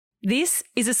This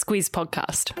is a Squiz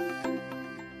podcast.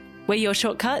 We're your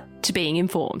shortcut to being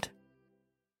informed.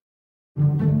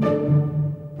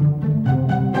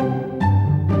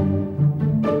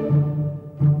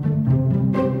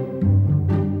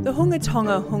 The Hunga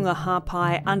Tonga Hunga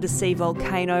Hapai undersea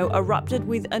volcano erupted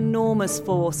with enormous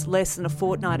force less than a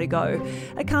fortnight ago,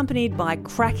 accompanied by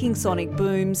cracking sonic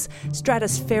booms,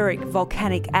 stratospheric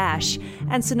volcanic ash,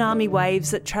 and tsunami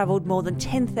waves that travelled more than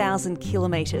 10,000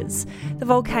 kilometres. The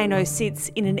volcano sits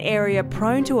in an area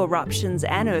prone to eruptions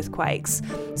and earthquakes.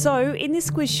 So, in this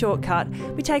Squiz shortcut,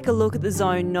 we take a look at the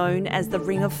zone known as the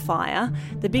Ring of Fire,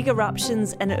 the big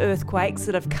eruptions and earthquakes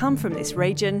that have come from this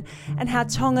region, and how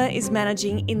Tonga is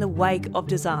managing in the wake of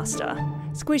disaster.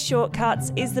 Squiz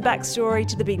Shortcuts is the backstory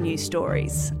to the big news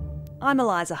stories. I'm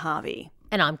Eliza Harvey.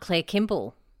 And I'm Claire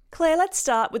Kimball. Claire, let's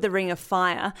start with the Ring of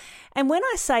Fire. And when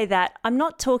I say that, I'm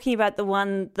not talking about the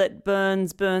one that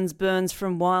burns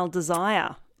from Wild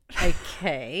Desire.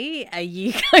 Okay, are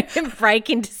you going to break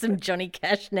into some Johnny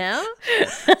Cash now?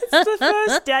 It's the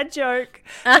first dad joke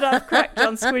that I've cracked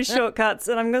on Squiz Shortcuts,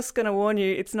 and I'm just going to warn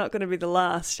you, it's not going to be the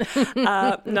last.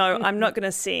 No, I'm not going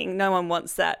to sing. No one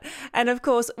wants that. And of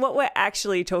course, what we're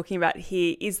actually talking about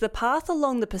here is the path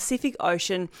along the Pacific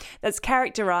Ocean that's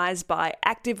characterised by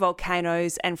active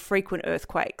volcanoes and frequent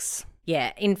earthquakes.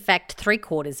 Yeah, in fact,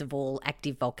 3/4 of all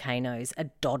active volcanoes are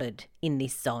dotted in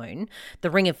this zone. The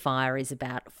Ring of Fire is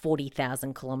about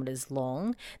 40,000 kilometres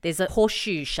long. There's a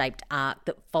horseshoe-shaped arc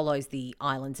that follows the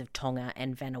islands of Tonga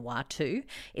and Vanuatu.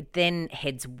 It then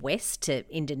heads west to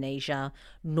Indonesia,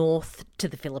 north to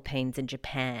the Philippines and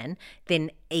Japan, then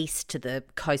east to the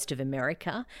coast of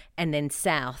America, and then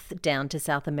south down to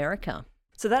South America.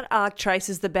 So that arc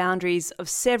traces the boundaries of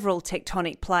several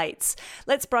tectonic plates.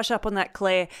 Let's brush up on that,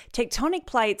 Claire. Tectonic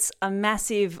plates are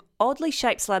massive, oddly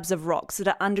shaped slabs of rocks that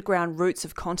are underground roots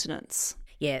of continents.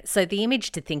 Yeah, so the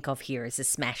image to think of here is a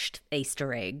smashed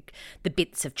Easter egg. The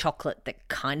bits of chocolate that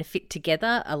kind of fit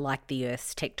together are like the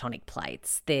Earth's tectonic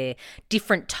plates. They're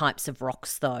different types of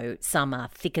rocks, though. Some are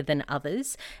thicker than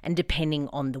others, and depending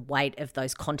on the weight of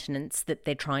those continents that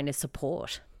they're trying to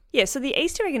support. Yeah, so the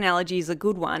Easter egg analogy is a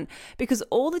good one because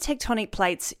all the tectonic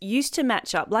plates used to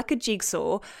match up like a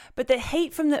jigsaw, but the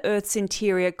heat from the Earth's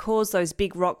interior caused those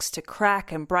big rocks to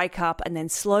crack and break up and then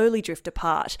slowly drift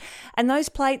apart. And those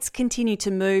plates continue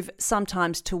to move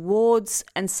sometimes towards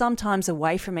and sometimes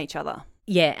away from each other.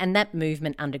 Yeah, and that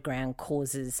movement underground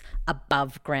causes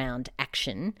above ground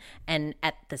action, and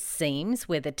at the seams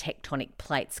where the tectonic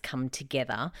plates come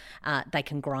together, they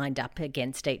can grind up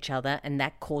against each other, and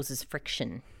that causes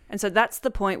friction. And so that's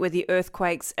the point where the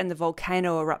earthquakes and the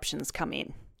volcano eruptions come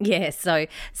in. Yeah, so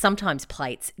sometimes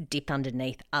plates dip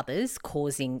underneath others,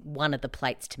 causing one of the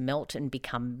plates to melt and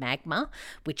become magma,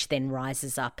 which then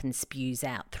rises up and spews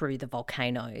out through the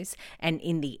volcanoes. And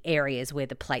in the areas where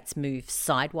the plates move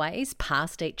sideways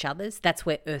past each other's, that's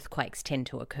where earthquakes tend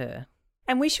to occur.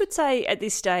 And we should say at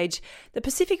this stage, the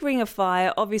Pacific Ring of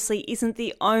Fire obviously isn't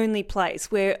the only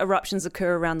place where eruptions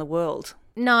occur around the world.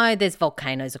 No, there's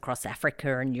volcanoes across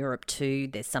Africa and Europe too.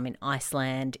 There's some in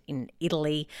Iceland, in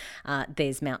Italy.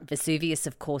 There's Mount Vesuvius,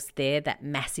 of course, there, that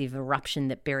massive eruption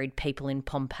that buried people in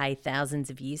Pompeii thousands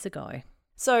of years ago.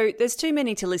 So there's too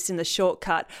many to list in the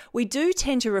shortcut. We do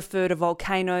tend to refer to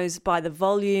volcanoes by the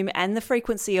volume and the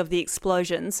frequency of the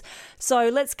explosions. So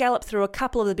let's gallop through a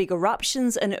couple of the big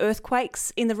eruptions and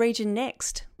earthquakes in the region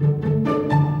next.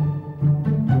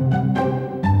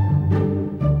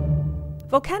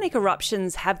 Volcanic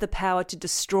eruptions have the power to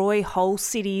destroy whole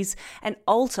cities and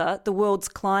alter the world's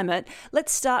climate.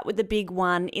 Let's start with the big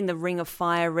one in the Ring of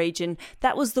Fire region.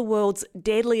 That was the world's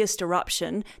deadliest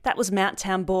eruption. That was Mount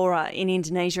Tambora in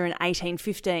Indonesia in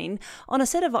 1815 on a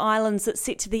set of islands that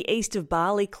sit to the east of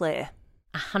Bali, Claire.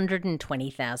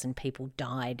 120,000 people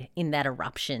died in that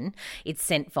eruption. It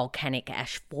sent volcanic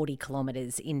ash 40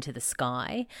 kilometres into the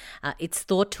sky. It's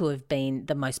thought to have been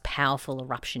the most powerful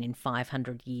eruption in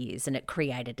 500 years, and it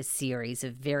created a series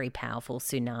of very powerful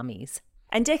tsunamis.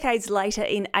 And decades later,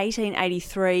 in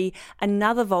 1883,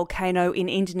 another volcano in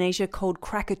Indonesia called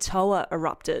Krakatoa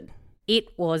erupted.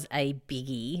 It was a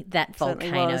biggie. That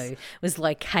volcano was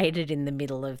located in the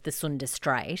middle of the Sunda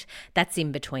Strait. That's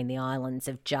in between the islands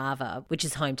of Java, which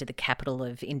is home to the capital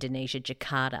of Indonesia,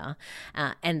 Jakarta,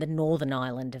 and the northern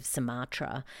island of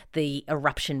Sumatra. The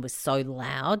eruption was so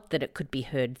loud that it could be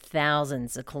heard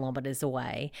thousands of kilometres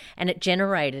away, and it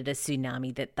generated a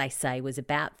tsunami that they say was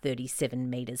about 37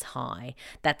 metres high.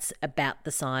 That's about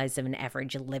the size of an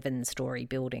average 11-storey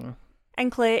building.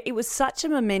 And Claire, it was such a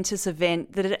momentous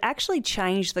event that it actually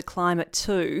changed the climate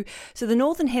too. So the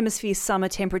Northern Hemisphere summer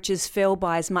temperatures fell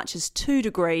by as much as 2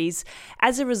 degrees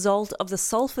as a result of the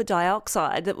sulfur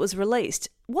dioxide that was released.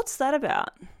 What's that about?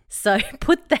 So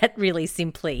put that really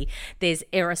simply, there's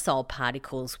aerosol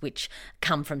particles which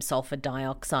come from sulfur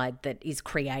dioxide that is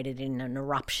created in an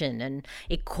eruption, and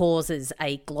it causes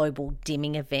a global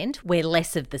dimming event where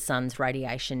less of the sun's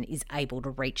radiation is able to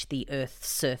reach the Earth's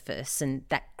surface, and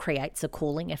that creates a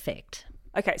cooling effect.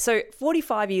 Okay, so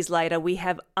 45 years later, we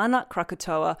have Anak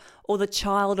Krakatoa, or the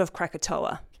child of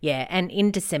Krakatoa. Yeah, and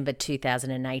in December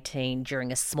 2018,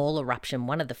 during a small eruption,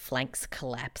 one of the flanks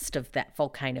collapsed of that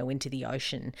volcano into the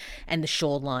ocean, and the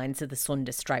shorelines of the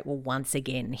Sunda Strait were once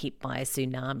again hit by a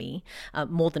tsunami.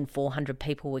 More than 400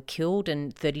 people were killed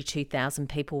and 32,000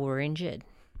 people were injured.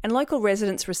 And local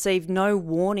residents received no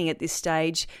warning at this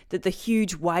stage that the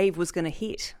huge wave was going to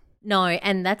hit. No,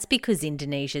 and that's because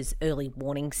Indonesia's early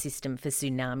warning system for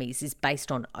tsunamis is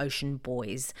based on ocean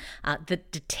buoys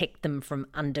that detect them from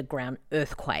underground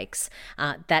earthquakes.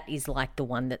 That is like the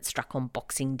one that struck on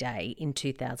Boxing Day in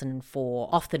 2004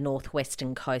 off the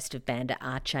northwestern coast of Banda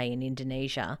Aceh in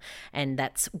Indonesia, and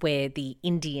that's where the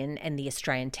Indian and the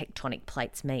Australian tectonic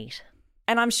plates meet.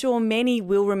 And I'm sure many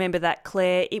will remember that,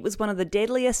 Claire. It was one of the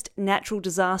deadliest natural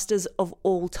disasters of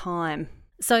all time.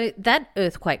 So that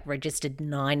earthquake registered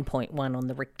 9.1 on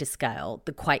the Richter scale.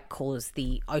 The quake caused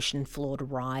the ocean floor to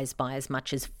rise by as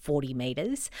much as 40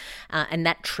 metres, and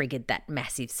that triggered that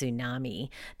massive tsunami.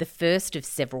 The first of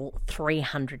several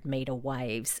 300-metre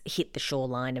waves hit the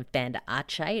shoreline of Banda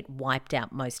Aceh. It wiped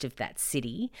out most of that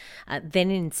city. Then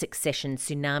in succession,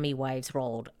 tsunami waves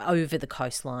rolled over the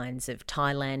coastlines of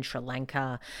Thailand, Sri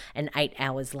Lanka, and 8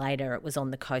 hours later it was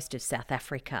on the coast of South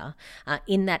Africa.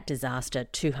 In that disaster,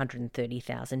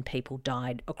 230,000 people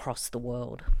died across the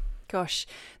world. Gosh,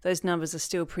 those numbers are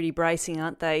still pretty bracing,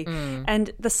 aren't they?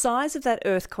 And the size of that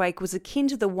earthquake was akin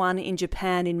to the one in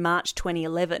Japan in March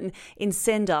 2011 in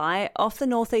Sendai off the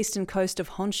northeastern coast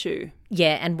of Honshu.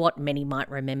 Yeah, and what many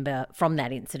might remember from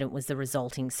that incident was the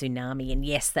resulting tsunami. And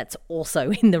yes, that's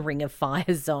also in the Ring of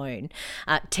Fire zone.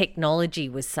 Technology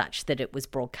was such that it was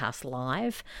broadcast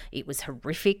live. It was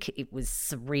horrific. It was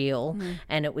surreal.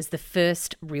 And it was the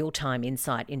first real-time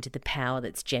insight into the power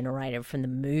that's generated from the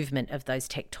movement of those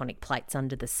tectonic plates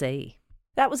under the sea.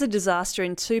 That was a disaster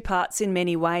in two parts in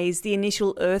many ways, the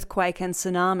initial earthquake and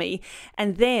tsunami,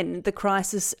 and then the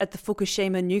crisis at the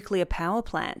Fukushima nuclear power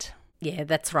plant. Yeah,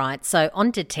 that's right. So on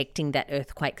detecting that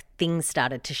earthquake, things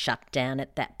started to shut down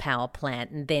at that power plant,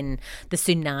 and then the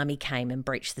tsunami came and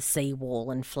breached the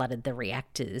seawall and flooded the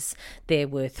reactors. There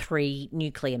were 3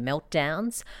 nuclear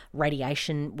meltdowns,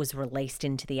 radiation was released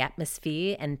into the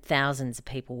atmosphere, and thousands of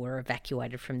people were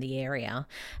evacuated from the area.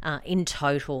 In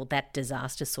total, that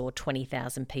disaster saw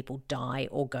 20,000 people die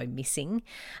or go missing,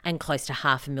 and close to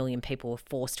 500,000 people were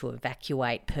forced to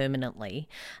evacuate permanently.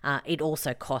 It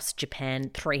also cost Japan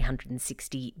 $360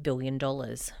 billion.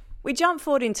 We jump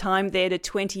forward in time there to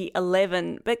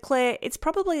 2011, but Claire, it's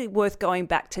probably worth going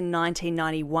back to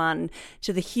 1991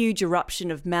 to the huge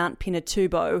eruption of Mount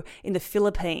Pinatubo in the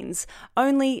Philippines,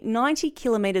 only 90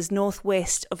 kilometres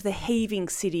northwest of the heaving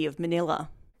city of Manila.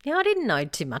 Yeah, I didn't know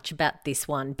too much about this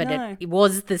one, but No. it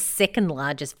was the second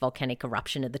largest volcanic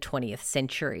eruption of the 20th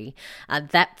century.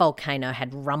 That volcano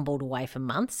had rumbled away for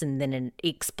months and then it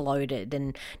exploded,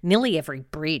 and nearly every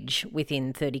bridge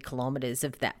within 30 kilometres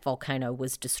of that volcano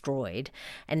was destroyed,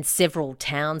 and several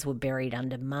towns were buried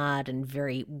under mud and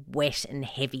very wet and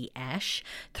heavy ash.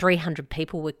 300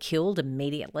 people were killed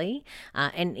immediately,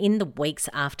 and in the weeks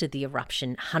after the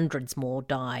eruption, hundreds more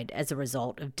died as a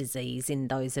result of disease in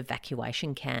those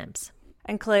evacuation camps.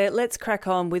 And Claire, let's crack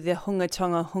on with the Hunga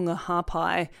Tonga Hunga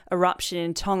Hapai eruption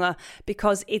in Tonga,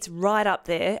 because it's right up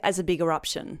there as a big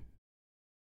eruption.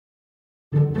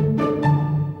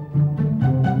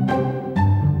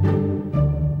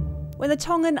 When the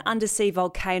Tongan undersea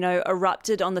volcano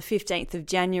erupted on the 15th of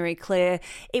January, Claire,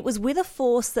 it was with a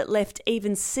force that left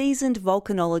even seasoned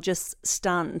volcanologists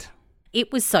stunned.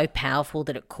 It was so powerful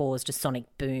that it caused a sonic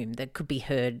boom that could be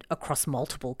heard across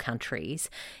multiple countries.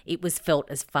 It was felt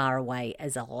as far away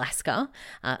as Alaska.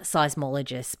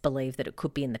 Seismologists believe that it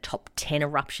could be in the top 10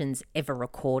 eruptions ever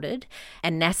recorded.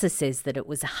 And NASA says that it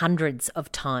was hundreds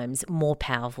of times more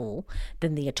powerful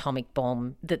than the atomic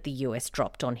bomb that the US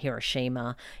dropped on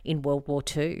Hiroshima in World War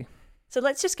II. So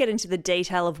let's just get into the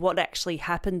detail of what actually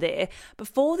happened there.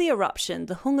 Before the eruption,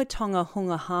 the Hunga Tonga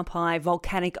Hunga Hapai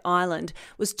volcanic island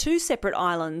was 2 separate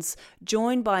islands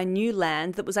joined by new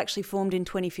land that was actually formed in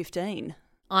 2015.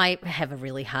 I have a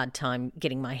really hard time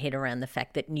getting my head around the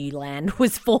fact that new land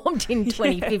was formed in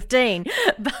 2015.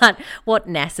 But what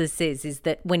NASA says is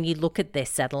that when you look at their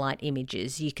satellite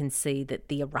images, you can see that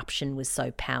the eruption was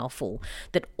so powerful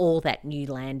that all that new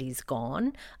land is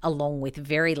gone, along with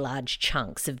very large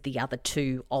chunks of the other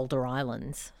two older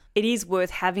islands. It is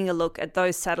worth having a look at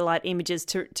those satellite images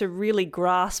to really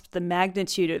grasp the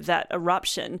magnitude of that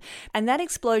eruption. And that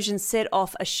explosion set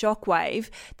off a shockwave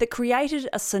that created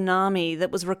a tsunami that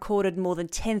was recorded more than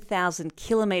 10,000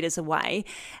 kilometres away.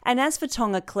 And as for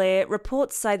Tonga, Claire,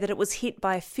 reports say that it was hit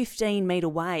by a 15-metre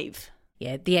wave.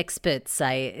 Yeah, the experts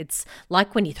say it's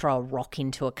like when you throw a rock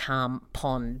into a calm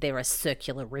pond, there are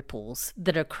circular ripples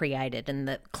that are created, and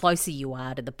the closer you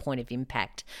are to the point of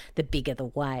impact, the bigger the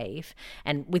wave.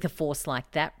 And with a force like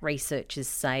that, researchers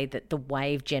say that the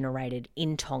wave generated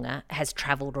in Tonga has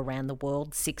travelled around the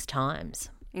world 6 times.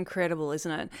 Incredible,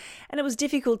 isn't it? And it was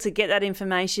difficult to get that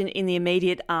information in the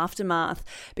immediate aftermath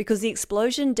because the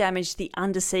explosion damaged the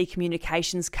undersea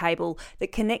communications cable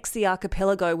that connects the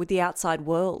archipelago with the outside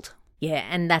world. Yeah,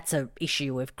 and that's an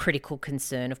issue of critical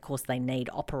concern. Of course, they need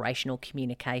operational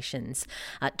communications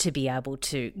to be able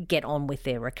to get on with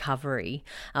their recovery.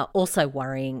 Also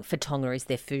worrying for Tonga is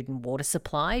their food and water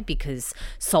supply because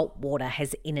salt water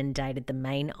has inundated the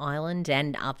main island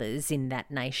and others in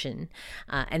that nation.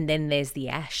 And then there's the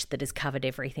ash that has covered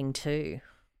everything too.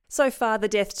 So far, the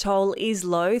death toll is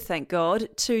low, thank God.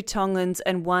 2 Tongans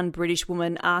and 1 British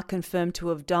woman are confirmed to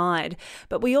have died.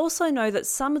 But we also know that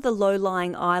some of the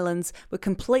low-lying islands were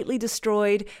completely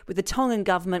destroyed, with the Tongan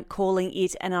government calling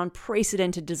it an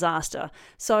unprecedented disaster.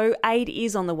 So aid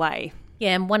is on the way.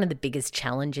 Yeah, and one of the biggest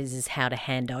challenges is how to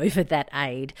hand over that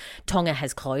aid. Tonga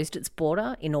has closed its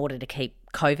border in order to keep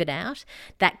COVID out.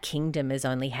 That kingdom has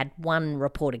only had 1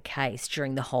 reported case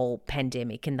during the whole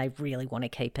pandemic, and they really want to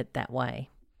keep it that way.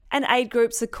 And aid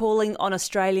groups are calling on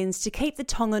Australians to keep the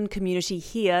Tongan community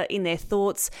here in their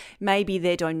thoughts, maybe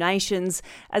their donations,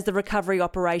 as the recovery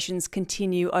operations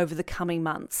continue over the coming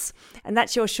months. And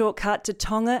that's your shortcut to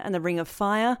Tonga and the Ring of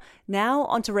Fire. Now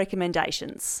on to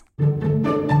recommendations.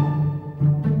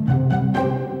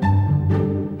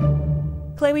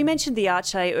 Claire, we mentioned the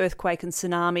Aceh earthquake and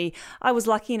tsunami. I was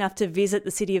lucky enough to visit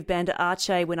the city of Banda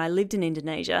Aceh when I lived in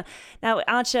Indonesia. Now,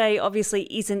 Aceh obviously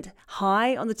isn't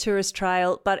high on the tourist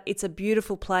trail, but it's a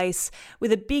beautiful place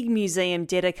with a big museum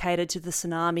dedicated to the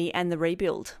tsunami and the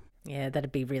rebuild. Yeah,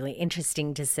 that'd be really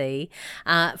interesting to see.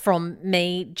 From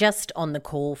me, just on the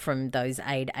call from those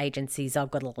aid agencies,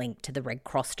 I've got a link to the Red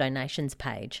Cross donations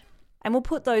page. And we'll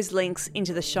put those links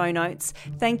into the show notes.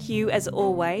 Thank you, as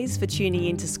always, for tuning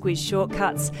in to Squiz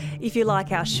Shortcuts. If you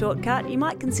like our shortcut, you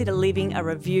might consider leaving a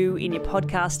review in your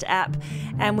podcast app.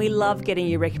 And we love getting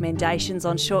your recommendations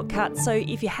on shortcuts. So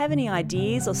if you have any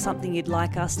ideas or something you'd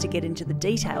like us to get into the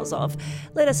details of,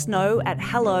 let us know at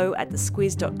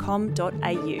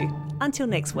hello@thesquiz.com.au. Until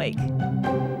next week.